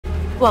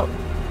Well,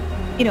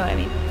 you know what I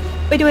mean.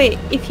 By the way,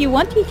 if you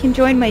want, you can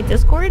join my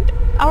Discord,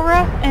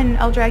 Aura, and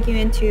I'll drag you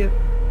into...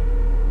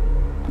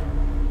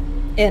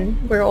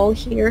 And we're all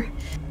here.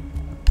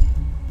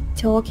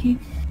 Talking.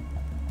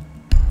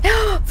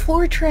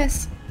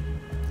 Fortress!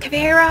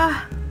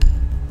 Caveira!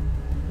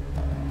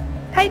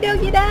 Hi,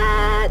 Doggy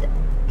Dad!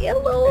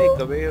 Hello! Hey,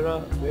 Caveira,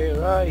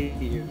 where are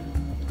you?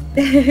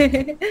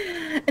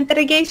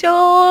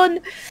 Interrogation!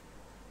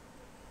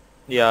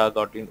 Yeah,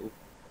 got in.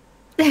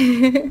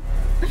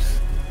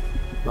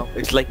 No,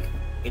 it's like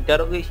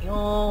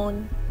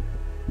interrogation.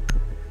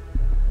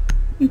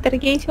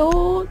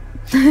 Interrogation!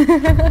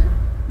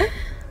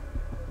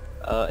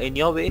 In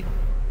your way,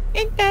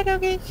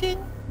 Interrogation!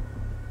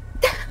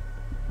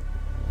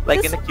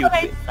 like This in a is cute what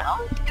I way.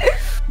 sound.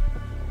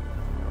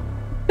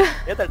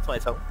 Yeah, that's my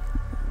sound.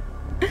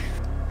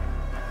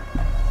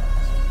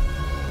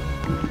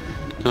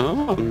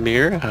 Oh,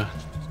 Mira.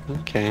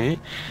 Okay.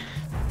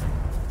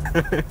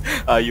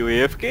 Are you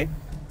AFK?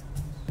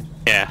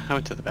 Yeah, I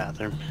went to the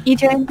bathroom. You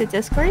joined the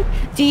Discord?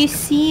 Do you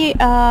see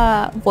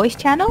voice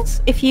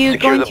channels? If you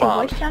Secure go the into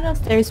bombs. voice channels,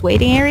 there's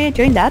waiting area.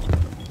 Join that.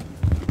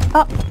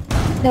 Oh,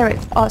 there we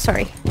go. Oh,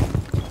 sorry.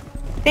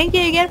 Thank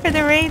you again for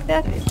the raid.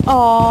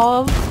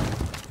 Oh.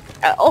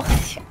 Oh.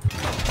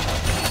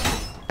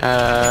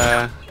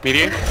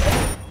 Meteor?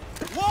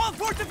 Wall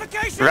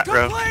fortification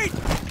Ruh-roh. complete!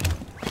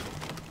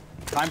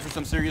 Time for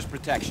some serious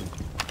protection.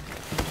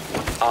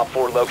 Op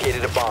 4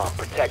 located a bomb.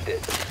 Protect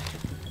it.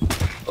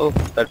 Oh,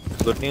 that's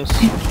good news.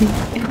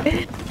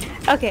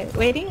 Okay,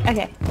 waiting?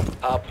 Okay.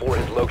 Op 4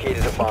 has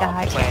located a bomb.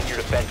 God. Plan your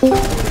defense.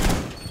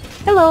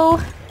 Hello.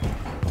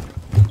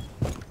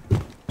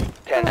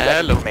 10 Hello.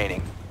 seconds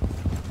remaining.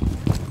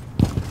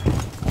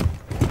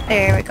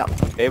 There we go.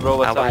 Hey bro,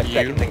 what's How are up? 5 you?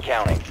 seconds and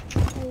counting.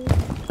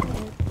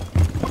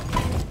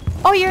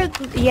 Oh, you're...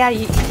 Yeah,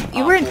 you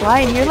weren't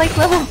blind. You're like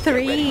level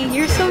 3.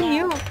 You're so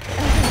new.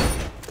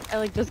 I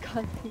like just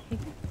got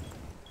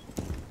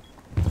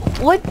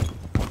What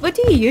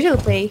do you usually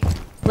play?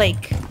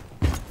 Like,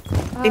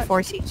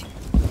 before Siege?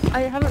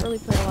 I haven't really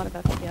played a lot of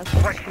FPS.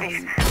 I just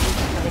been trying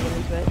to get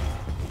into it.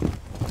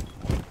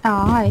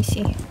 Oh, I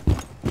see.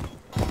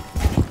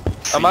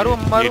 Amaru,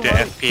 You did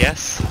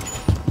FPS?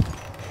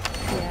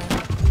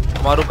 Yeah.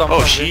 Amaru, come Oh,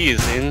 from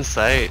she's in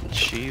sight.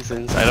 She's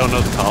in sight. I don't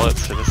know the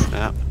callouts for this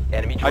map.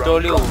 Enemy I drone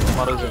told you, dropped.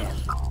 Amaru's in.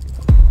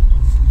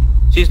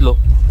 She's low.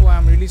 Oh,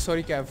 I'm really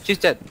sorry, Cav. She's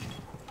dead.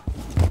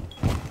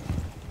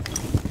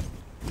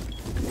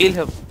 Kill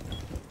him.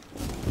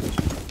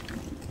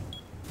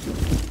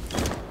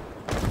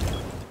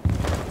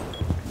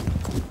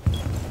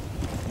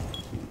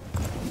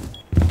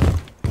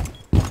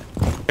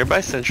 They're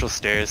by Central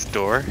Stairs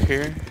door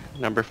here.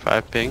 Number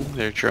 5 ping.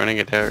 They're droning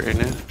it out right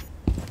now.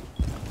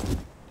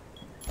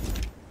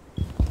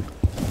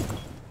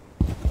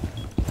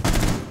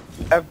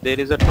 There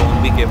is a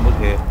drone, be careful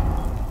here.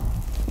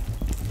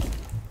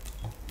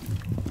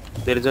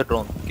 There is a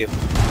drone, careful.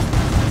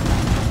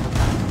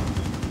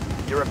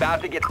 You're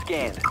about to get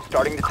scanned.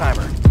 Starting the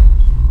timer.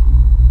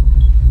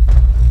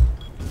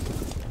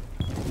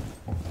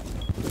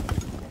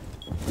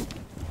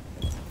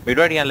 Mid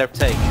right यहाँ left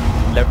side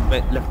left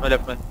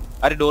में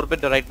अरे door पे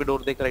right पे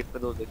door देख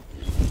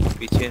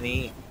पीछे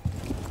नहीं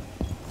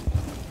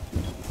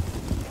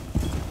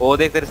वो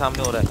देख तेरे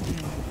सामने हो रहा है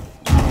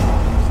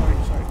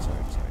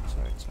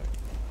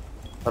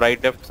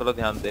राइट लेफ्ट चलो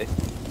ध्यान दे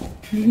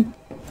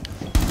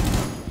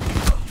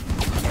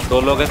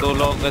दो लोग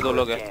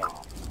हैं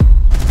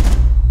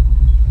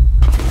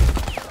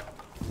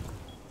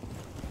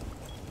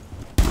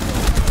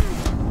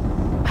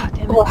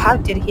Oh, how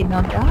did he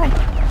not die?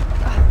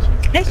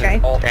 Nice try.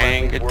 All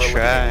Dang, friendlies good were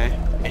try.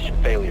 eliminated. Mission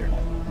failure.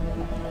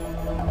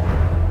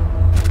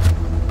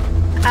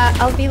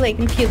 I'll be like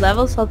in a few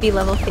levels, I'll be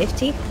level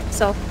 50.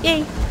 So,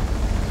 yay.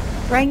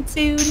 Ranked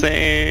soon.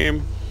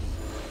 Same.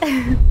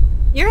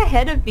 You're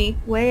ahead of me.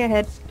 Way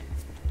ahead.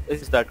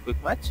 Is that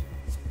quick match?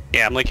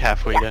 Yeah, I'm like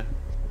halfway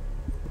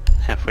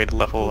to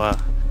level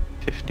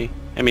 50.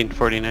 I mean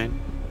 49.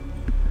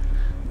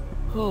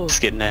 Oh.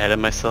 Just getting ahead of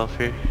myself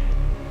here.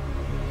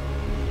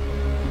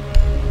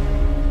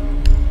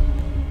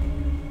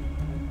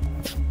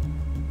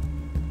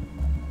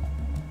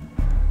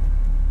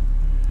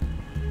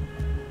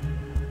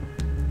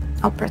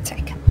 I'll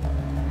protect.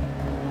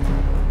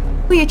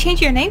 Oh, you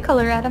changed your name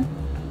color, Adam.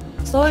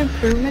 Slow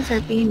improvements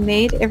are being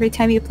made every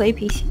time you play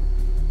PC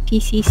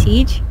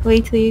Siege.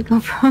 Wait till you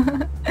go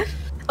from...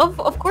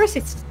 of course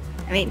it's...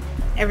 I mean,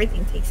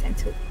 everything takes time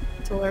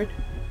to learn.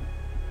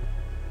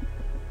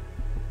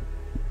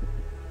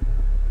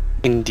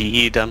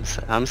 Indeed,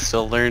 I'm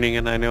still learning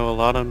and I know a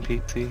lot on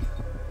PC.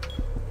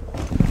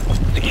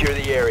 Secure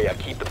the area.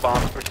 Keep the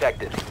bombs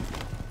protected.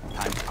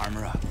 Time to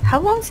armor up.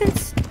 How long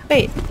since...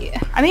 Wait,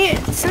 I mean,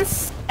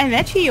 since I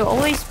met you, you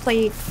always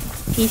played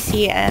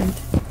PC and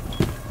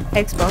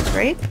Xbox,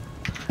 right?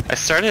 I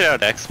started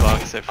out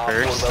Xbox at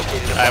first.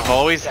 I've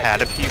always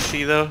had a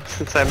PC though,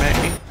 since I met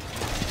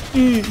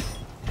you.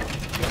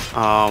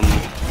 I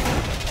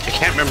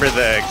can't remember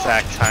the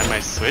exact time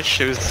I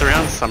switched. It was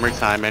around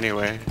summertime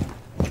anyway.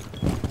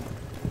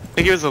 I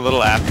think it was a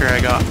little after I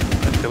got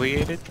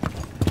affiliated.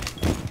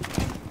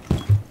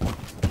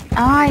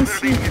 Ah, I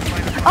see.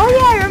 Oh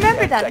yeah, I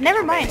remember that.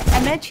 Never mind.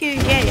 I met you.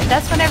 Yeah, yeah.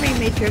 That's whenever you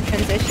made your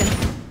transition.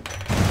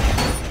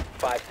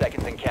 5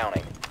 seconds and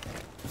counting.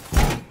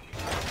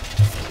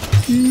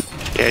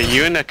 Yeah,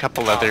 you and a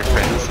couple other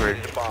friends were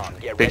Located a bomb.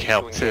 Get big ready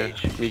help to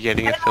engage. me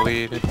getting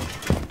affiliated.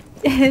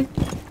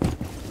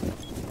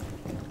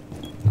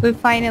 We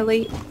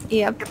finally,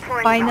 yep,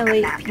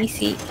 finally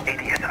PC.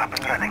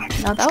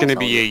 No, It's gonna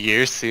be a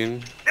year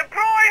soon.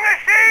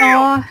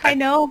 Oh, I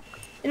know.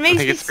 It I makes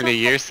think me it's been so a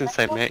year since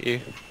I special. met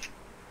you.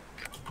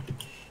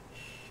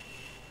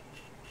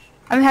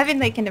 I'm having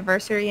like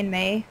anniversary in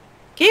May.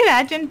 Can you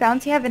imagine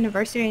Bounty have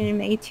anniversary in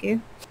May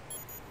too?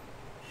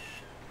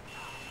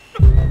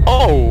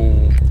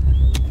 Oh!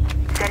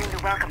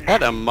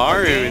 That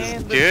Amaru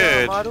is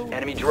good.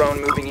 Enemy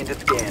drone moving into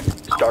scan.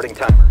 Starting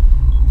timer.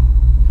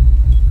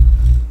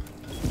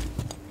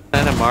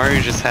 That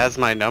Amaru just has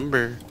my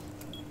number.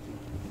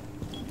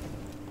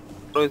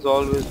 Pro is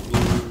always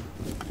good.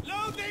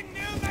 Loading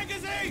new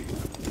magazine!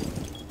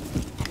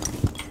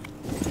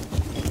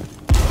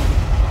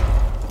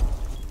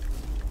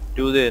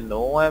 Do they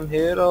know I'm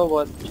here or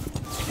what?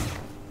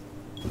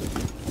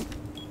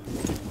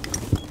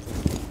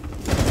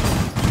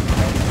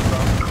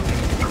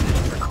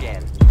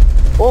 Scan.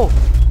 Oh!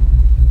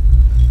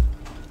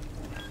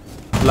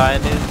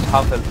 Lion is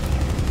half health.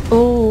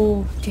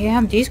 Oh,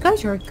 damn, these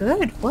guys are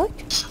good. What?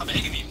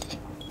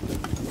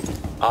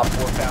 Op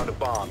 4 found a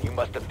bomb. You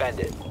must defend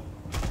it.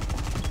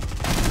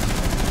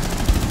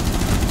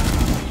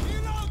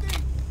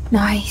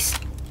 Nice.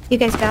 You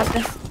guys got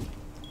this.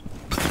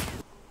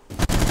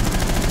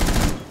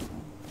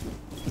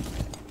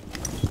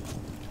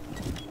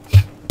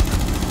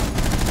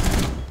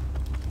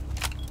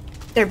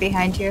 They're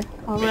behind you,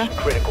 Aura. Mission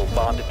critical.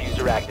 Bomb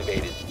diffuser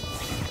activated.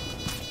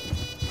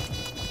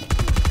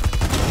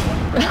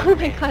 Oh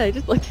my god, I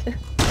just looked at it.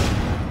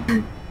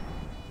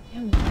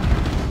 Damn.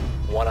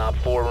 One Op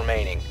 4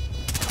 remaining.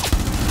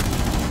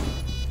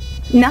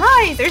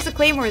 Nice! There's a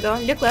claymore though.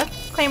 Look left.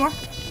 Claymore.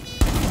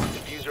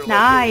 Diffuser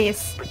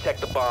Nice. located.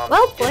 Protect the bomb.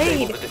 Well Disable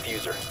played. the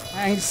diffuser.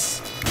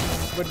 Nice.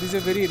 But this is a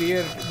very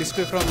rare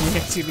display from me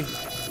actually.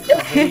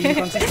 Very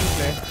inconsistent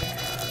player.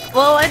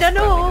 Well, I don't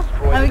know.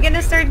 I'm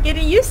gonna start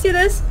getting used to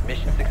this.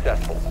 Mission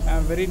successful.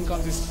 I'm very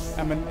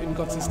inconsistent.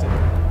 Inconsistent.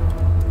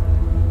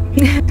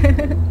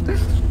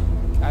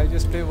 I'll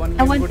just play one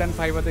game good and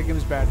 5 other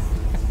games bad.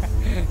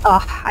 Oh,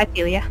 I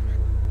feel ya.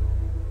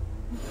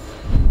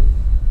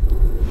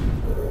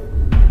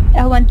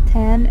 I went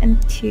 10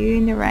 and 2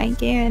 in the rank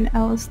game and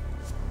I was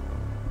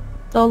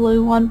the only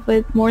one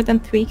with more than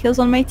 3 kills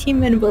on my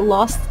team and we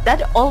lost.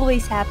 That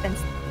always happens.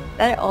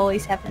 That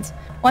always happens.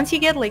 Once you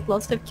get like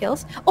lots of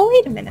kills. Oh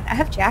wait a minute, I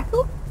have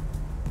Jackal?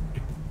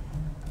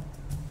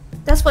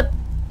 That's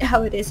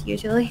how it is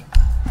usually.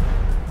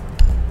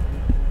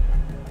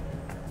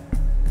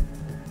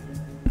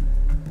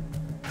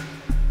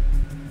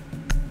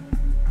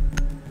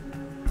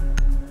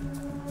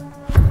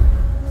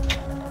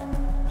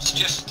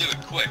 Just do it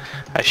quick.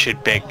 I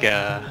should beg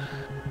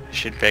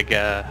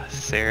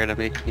Sarah to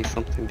make me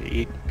something to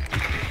eat.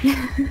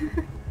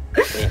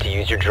 Need to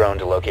use your drone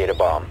to locate a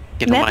bomb.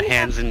 Get on my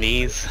hands and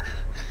knees.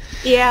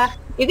 Yeah,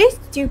 you guys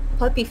do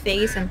puppy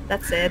face and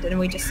that's it, and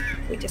we just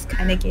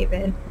kind of gave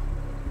in.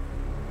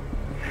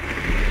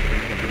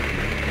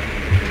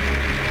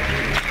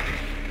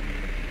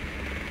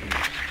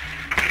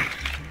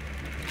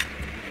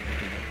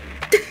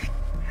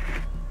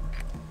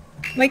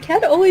 My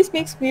cat always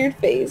makes weird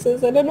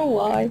faces. I don't know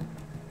why.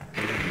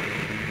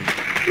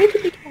 Make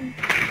it again.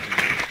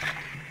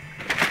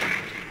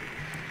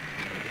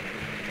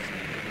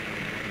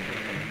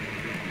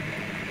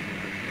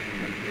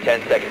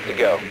 Ten seconds to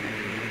go.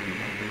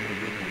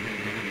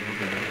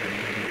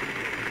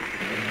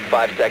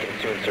 5 seconds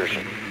to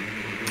insertion.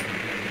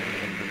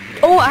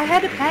 Oh, I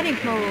had a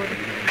panic mode.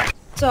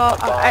 So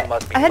I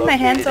had my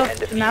hands off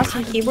the mouse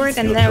and keyboard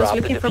and then I was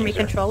looking for my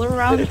controller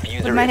around with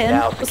my hand.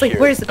 I was like,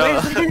 where is it? Where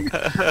is it?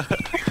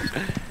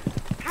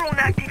 Drone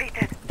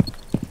activated.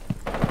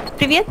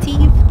 Привет,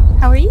 Steve.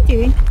 How are you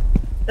doing?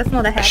 That's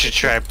not a I happy. should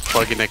try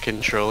plugging a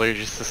controller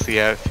just to see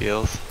how it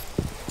feels.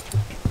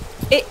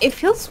 It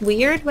feels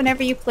weird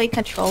whenever you play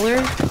controller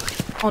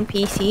on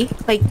PC.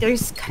 Like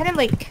there's kind of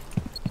like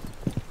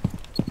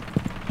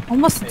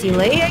almost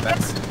delay, I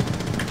guess.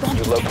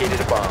 You located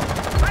a bomb.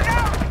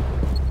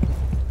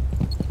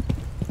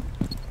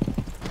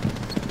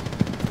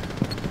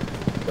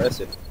 Press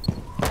it.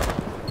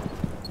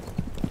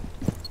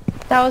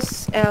 That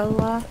was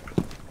Ella.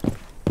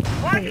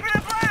 Wait.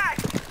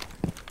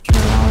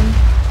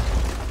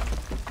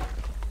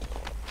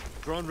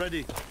 Drone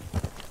ready.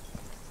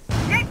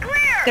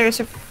 There's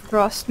a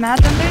frost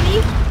mat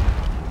underneath,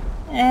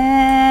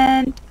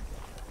 and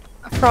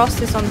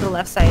frost is on the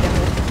left side of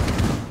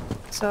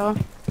it. So.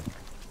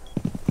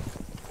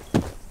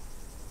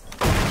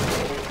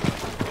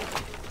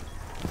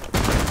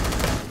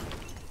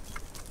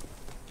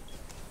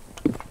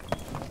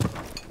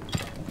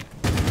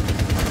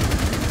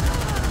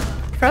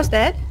 Frost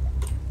dead?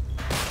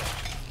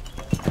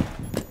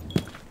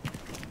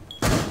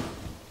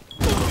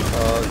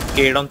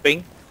 Cade on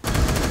ping.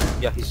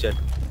 Yeah, he's dead.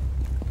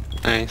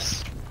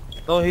 Nice.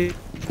 No, he.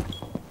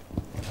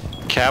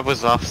 Cab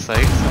was off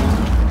site.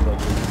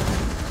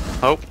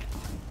 Oh,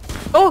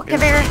 Oh,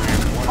 Kavera!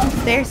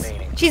 Upstairs.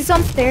 She's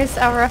downstairs,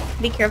 Aura.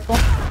 Be careful.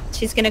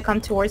 She's gonna come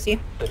towards you.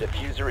 The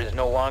diffuser is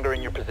no longer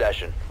in your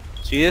possession.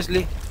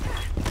 Seriously?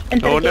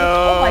 And Oh, then- no,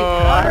 Oh my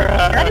god! Aura.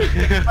 That is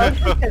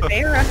explosive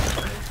Kavera.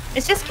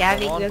 It's just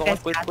Gabby. Come on, You come on, guys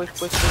quick, got quick, this.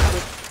 quick, quick,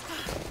 quick.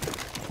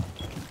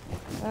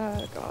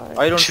 Oh god.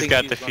 I don't she's think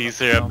got he's gonna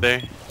diffuser come. up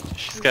there.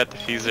 She's got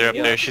diffuser up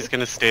Yeah. there. She's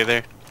gonna stay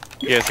there.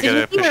 You guys Did you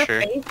gotta see her push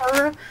her. face,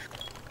 Aura?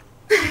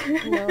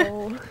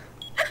 No.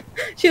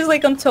 She's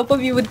like on top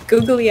of you with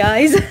googly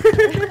eyes.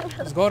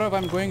 Gaurav,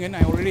 I'm going in.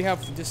 I already have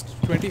just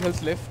 20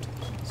 health left.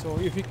 So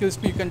if he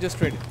kills me, you can just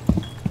trade it.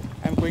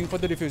 I'm going for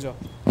the diffuser.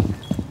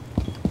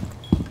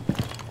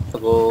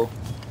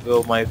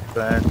 Go, my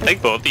friend. I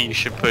think both of you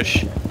should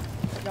push.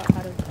 Forgot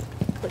how to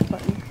click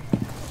button.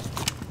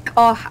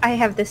 Oh, I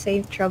have the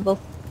same trouble.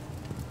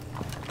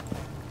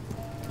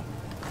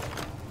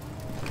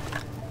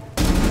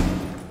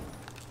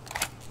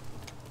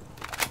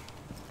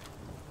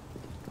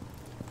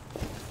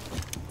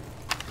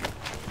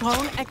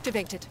 Drone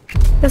activated.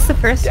 That's the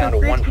first Down to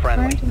one. one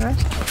friendly.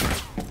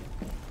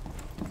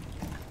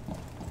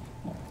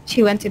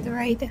 She went to the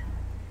right.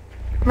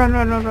 Run,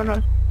 run, run, run,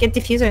 run. Get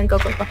diffuser and go,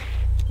 go, go.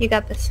 You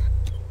got this.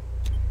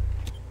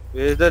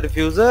 Where's the The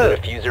diffuser?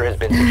 diffuser has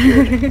been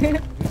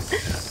secured.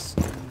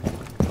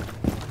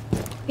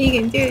 You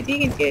can do it, you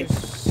can do it.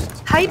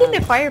 Just Hide in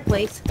the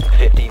fireplace.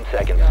 15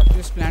 seconds. yeah,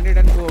 just plant it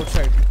and go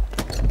outside.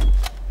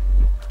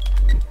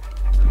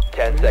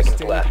 10 Just seconds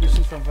stay left.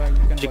 distance from where you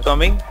can Is she watch.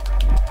 coming?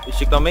 Is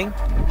she coming?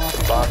 Not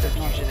yet, Bomb not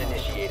diffusion yet.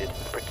 initiated.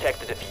 Protect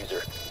the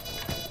diffuser.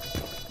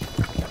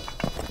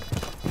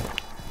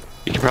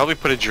 You can probably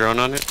put a drone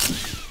on it.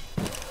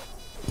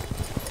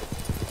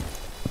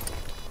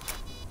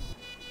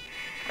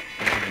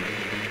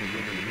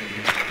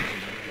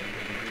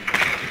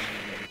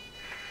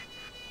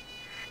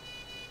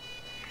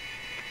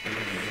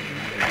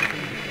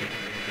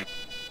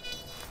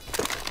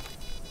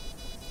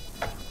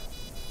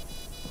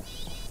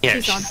 Yeah,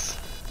 She's on.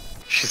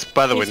 she's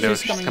by the She's- window.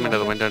 she's She's coming coming to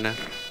the over. window now.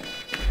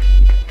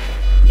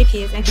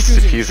 Diffusing.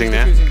 Diffusing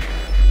now.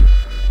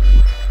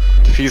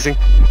 Diffusing.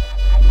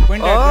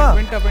 Went Oh, up,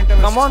 went up, went up.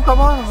 Come on, come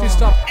on. She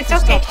stopped. It's she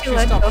okay, stopped, she she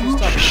let stopped, go. she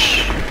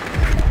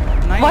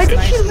stopped. Nice, Why did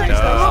nice, she let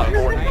nice, go? nice, Op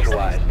 4 nice,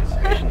 neutralized.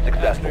 nice. Mission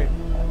successful. Great.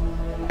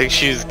 I think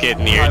she's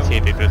getting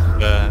irritated with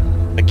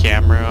the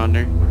camera on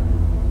her.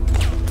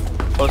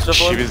 First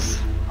of all, She was.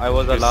 I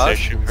was the was last.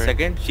 searching for it.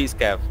 Second, she's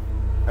Cav.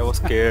 I was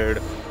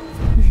scared.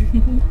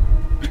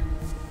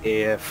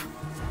 AF.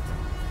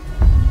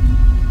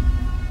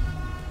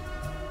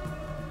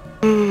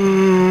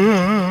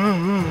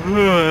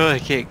 I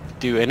can't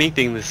do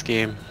anything this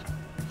game.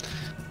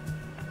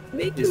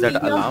 Is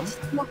that alarm?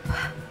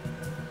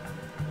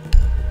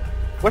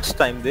 What's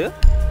time there?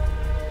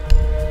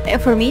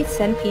 For me, it's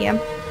 10 p.m.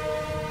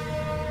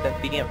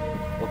 10 p.m.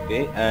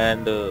 Okay,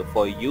 and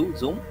for you,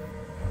 Zoom?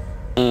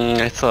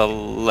 It's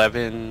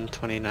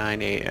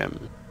 11:29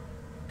 a.m.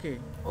 Okay.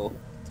 Oh,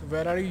 So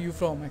where are you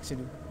from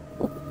actually?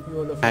 You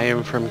all are from? I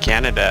am from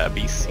Canada,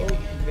 BC. Oh,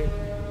 great.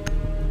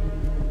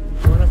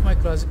 One of my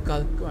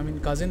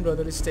cousin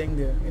brother is staying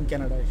there in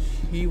Canada.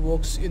 He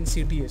works in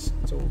CTS,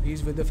 so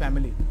he's with the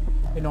family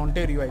in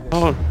Ontario, I guess.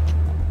 Oh,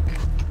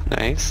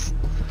 nice.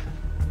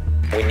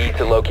 We need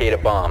to locate a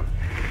bomb.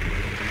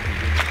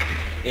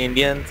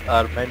 Indians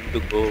are meant to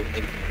go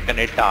in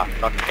Canada,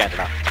 not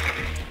Canada.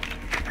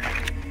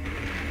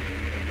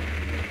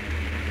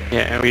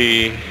 Yeah,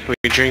 we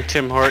drink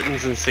Tim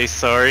Hortons and say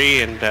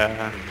sorry, and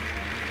I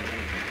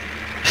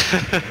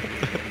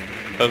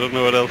don't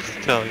know what else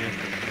to tell you.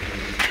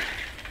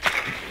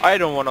 I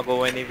don't want to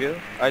go anywhere.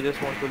 I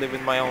just want to live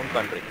in my own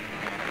country.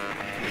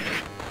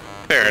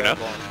 Fair Yeah, enough.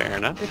 go on. Fair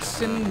enough.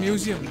 It's in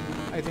museum,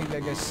 I think. I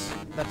guess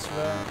that's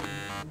where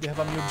they have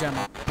a museum.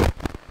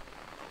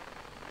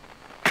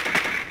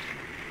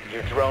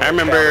 Your drone I has found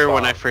a remember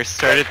when bomb. I first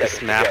started, 10 this seconds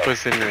to map go.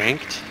 was in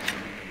ranked.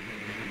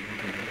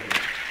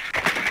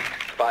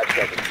 5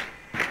 seconds.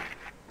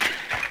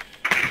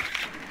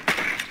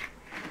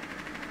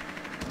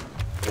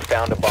 You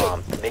found a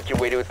bomb. Make your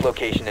way to its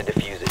location and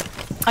defuse it.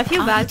 I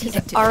feel bad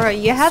because Aura,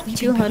 you have The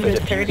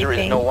 230 diffuser is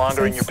ping no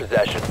longer in your since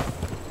possession.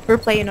 we're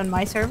playing on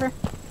my server.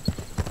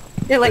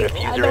 They're like, diffuser I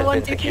has don't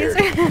want been secured.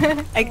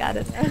 diffuser. I got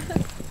it.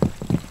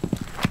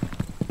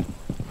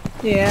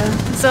 Yeah.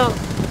 So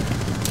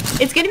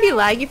it's gonna be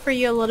laggy for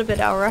you a little bit,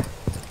 Aura,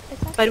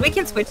 It's but we actually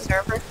can switch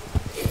not- server.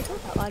 It's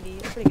not that laggy.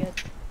 It's pretty good.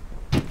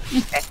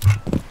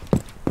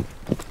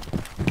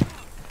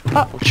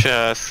 Which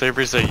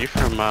servers are you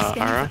from,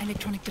 Scanning Ara? for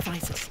electronic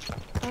devices.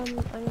 I'm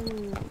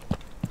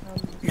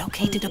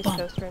Located a East bomb.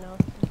 Coast right now.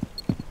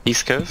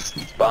 East Coast?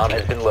 Bomb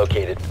has been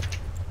located.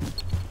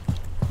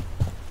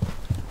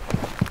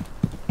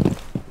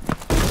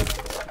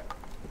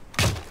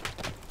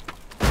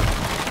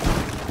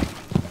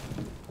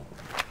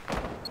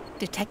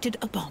 Detected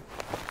a bomb.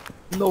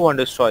 No one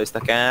destroys the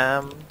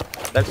cam.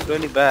 That's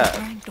really bad.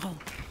 Throwing drone.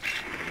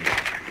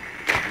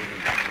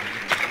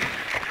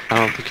 I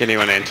don't think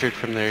anyone entered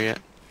from there yet.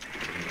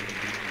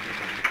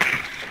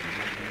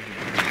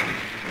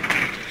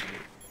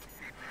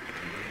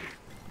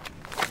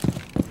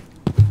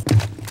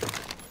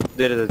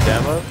 There is a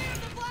jammer.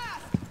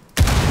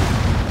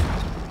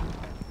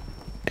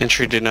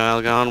 Entry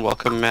denial gone.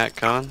 Welcome Matt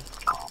gone.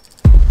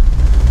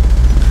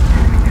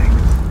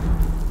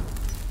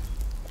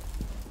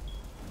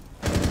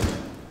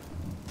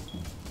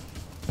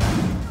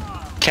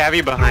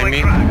 Cavi behind me.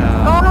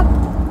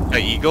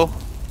 Eagle.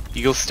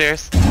 Eagle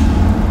stairs.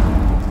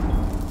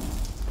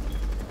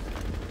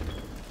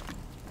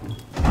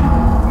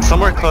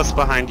 Somewhere close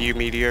behind you,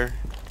 Meteor.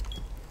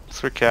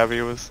 That's where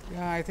Cavi was.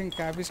 Yeah, I think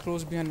Cav is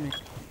close behind me.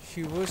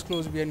 She was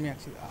close behind me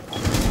actually.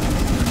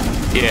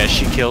 Yeah,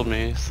 she killed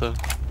me, so...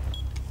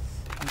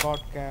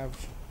 Got Cav.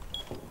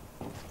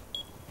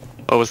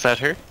 Oh, was that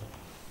her?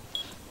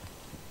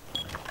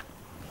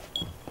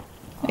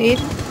 Wait.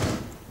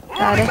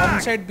 Got it.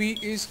 Inside B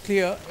is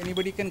clear.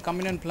 Anybody can come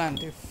in and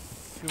plant if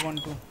you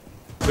want to.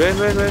 Wait.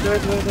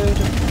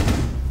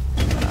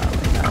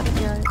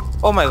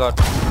 Oh my god.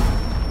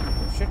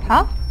 Shit.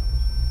 Huh?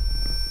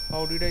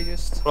 How did I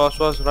just... Cross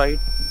was right.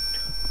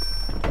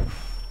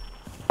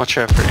 Watch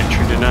out for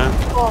entry denial.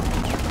 Oh.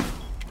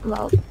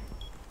 Well.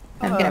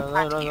 I'm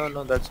gonna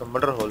No, that's a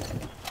murder hole.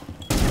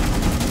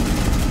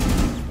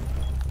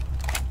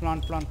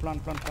 Plant,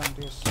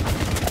 yes.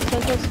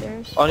 Central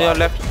stairs. On your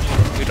left,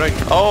 you right.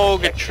 Oh,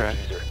 good try.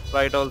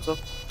 Right also.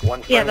 One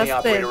Yeah, friendly that's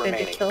operator the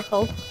remaining. digital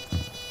hole.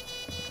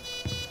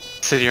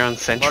 So you're on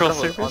central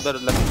Murder hole, service? on the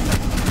left.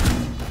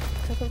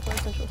 Second floor,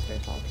 central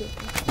stairs, all two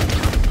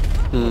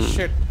of them. Oh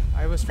shit.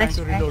 I was trying Nice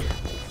to try. reload.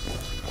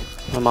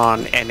 I'm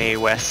on NA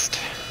West.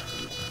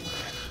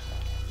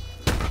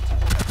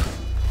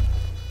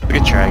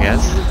 Good try,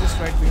 guys. She was just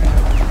right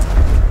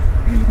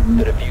behind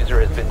her. The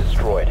diffuser has been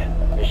destroyed.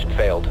 Mission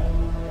failed.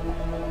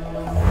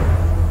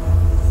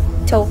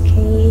 It's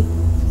okay.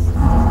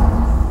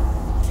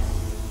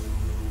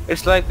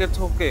 It's like it's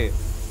okay. You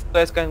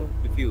guys can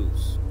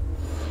defuse.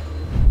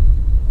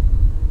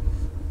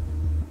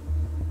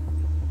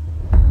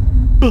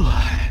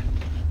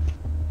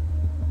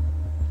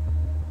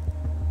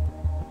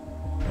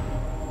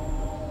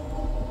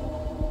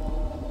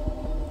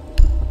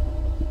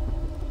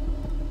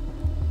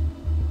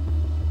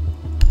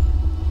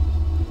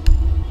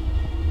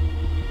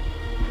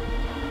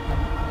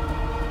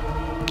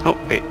 Oh,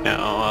 wait, no,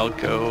 I'll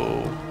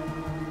go...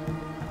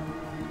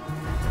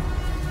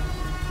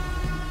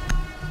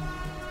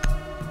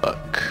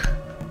 Fuck.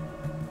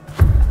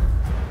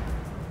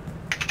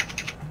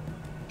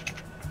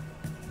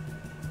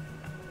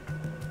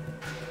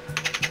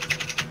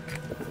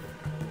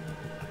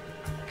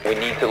 We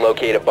need to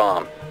locate a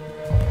bomb.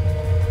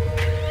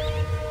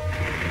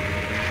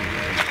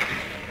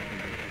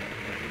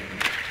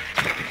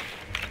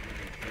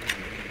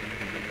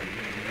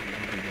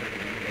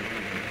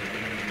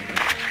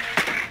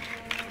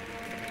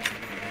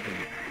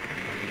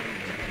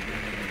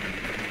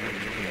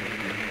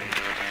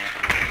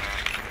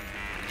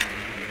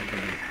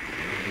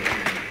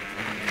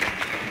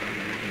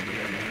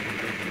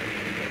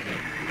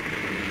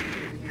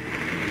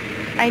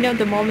 I know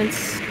the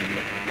moments.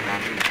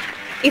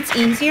 It's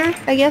easier,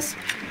 I guess,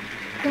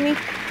 for me.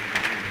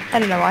 I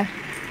don't know why.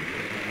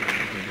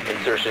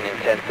 Insertion in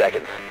 10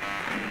 seconds.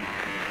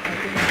 I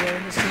think they're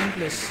in the same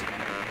place.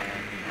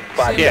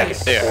 5 Yeah,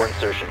 seconds they are. before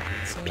insertion.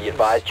 Be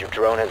advised your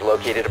drone has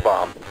located a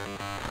bomb.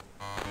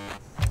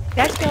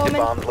 That's the Proceed to moment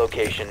bomb's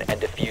location and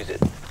defuse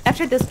it.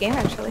 after this game,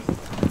 actually.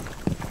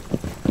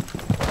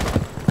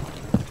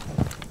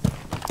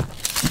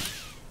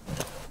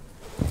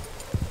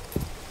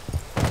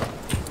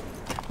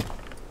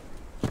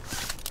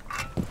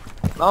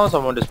 Now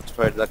someone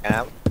destroyed the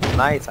camp.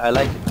 Nice, I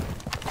like it.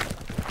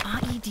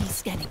 RED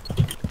scanning.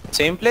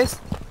 Same place?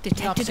 Yeah,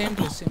 Detected a same bomb.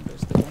 place, same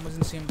place. The bomb is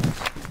in same place.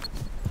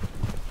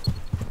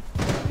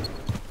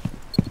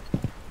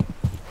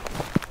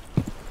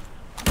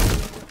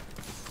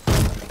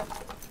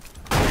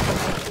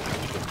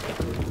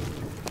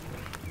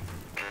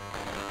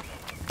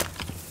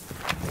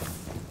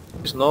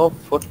 There's no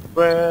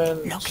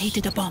footprint.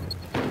 Located a bomb. You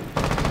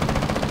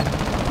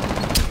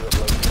have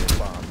located a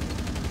bomb.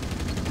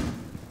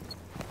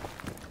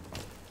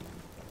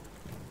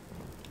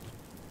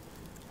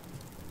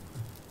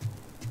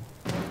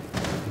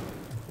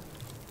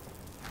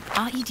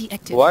 RED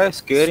active. Why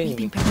scaring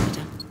Sweeping me?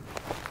 perimeter.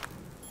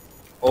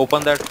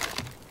 Open that.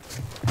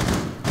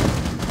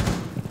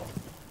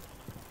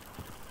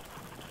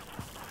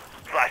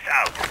 Flash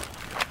out.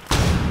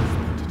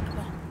 Spotted a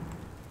bomb.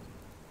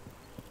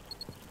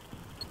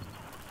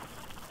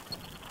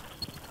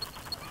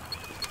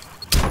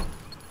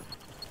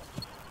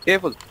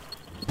 Careful.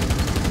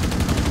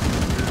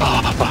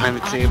 Oh, behind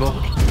the table.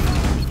 RED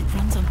active. It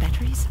runs on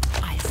batteries.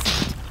 I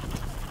see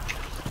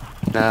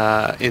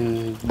it.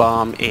 In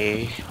bomb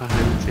A,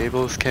 behind the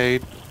table is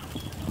Cade.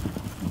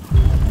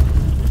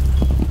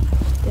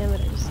 Damn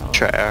it, I just saw it.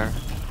 Try R.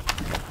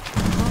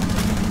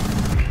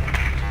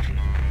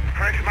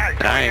 French mic.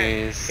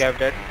 Nice. Cap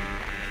dead.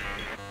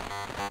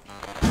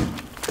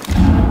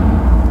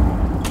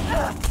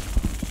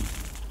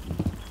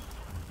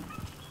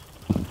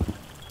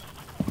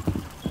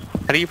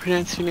 How do you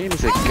pronounce your name?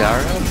 Is it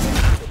Gara?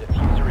 The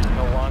diffuser is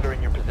no longer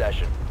in your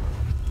possession.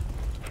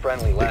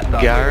 Friendly, last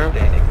Garo? operator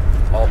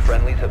standing. All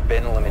friendlies have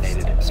been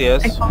eliminated.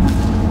 CS.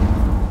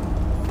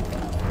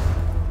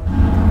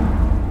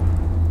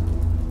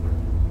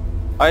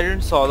 I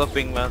didn't saw the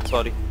ping, man.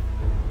 Sorry.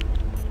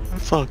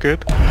 That's all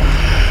good.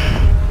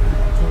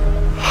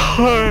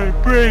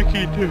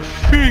 Heartbreaking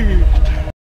defeat.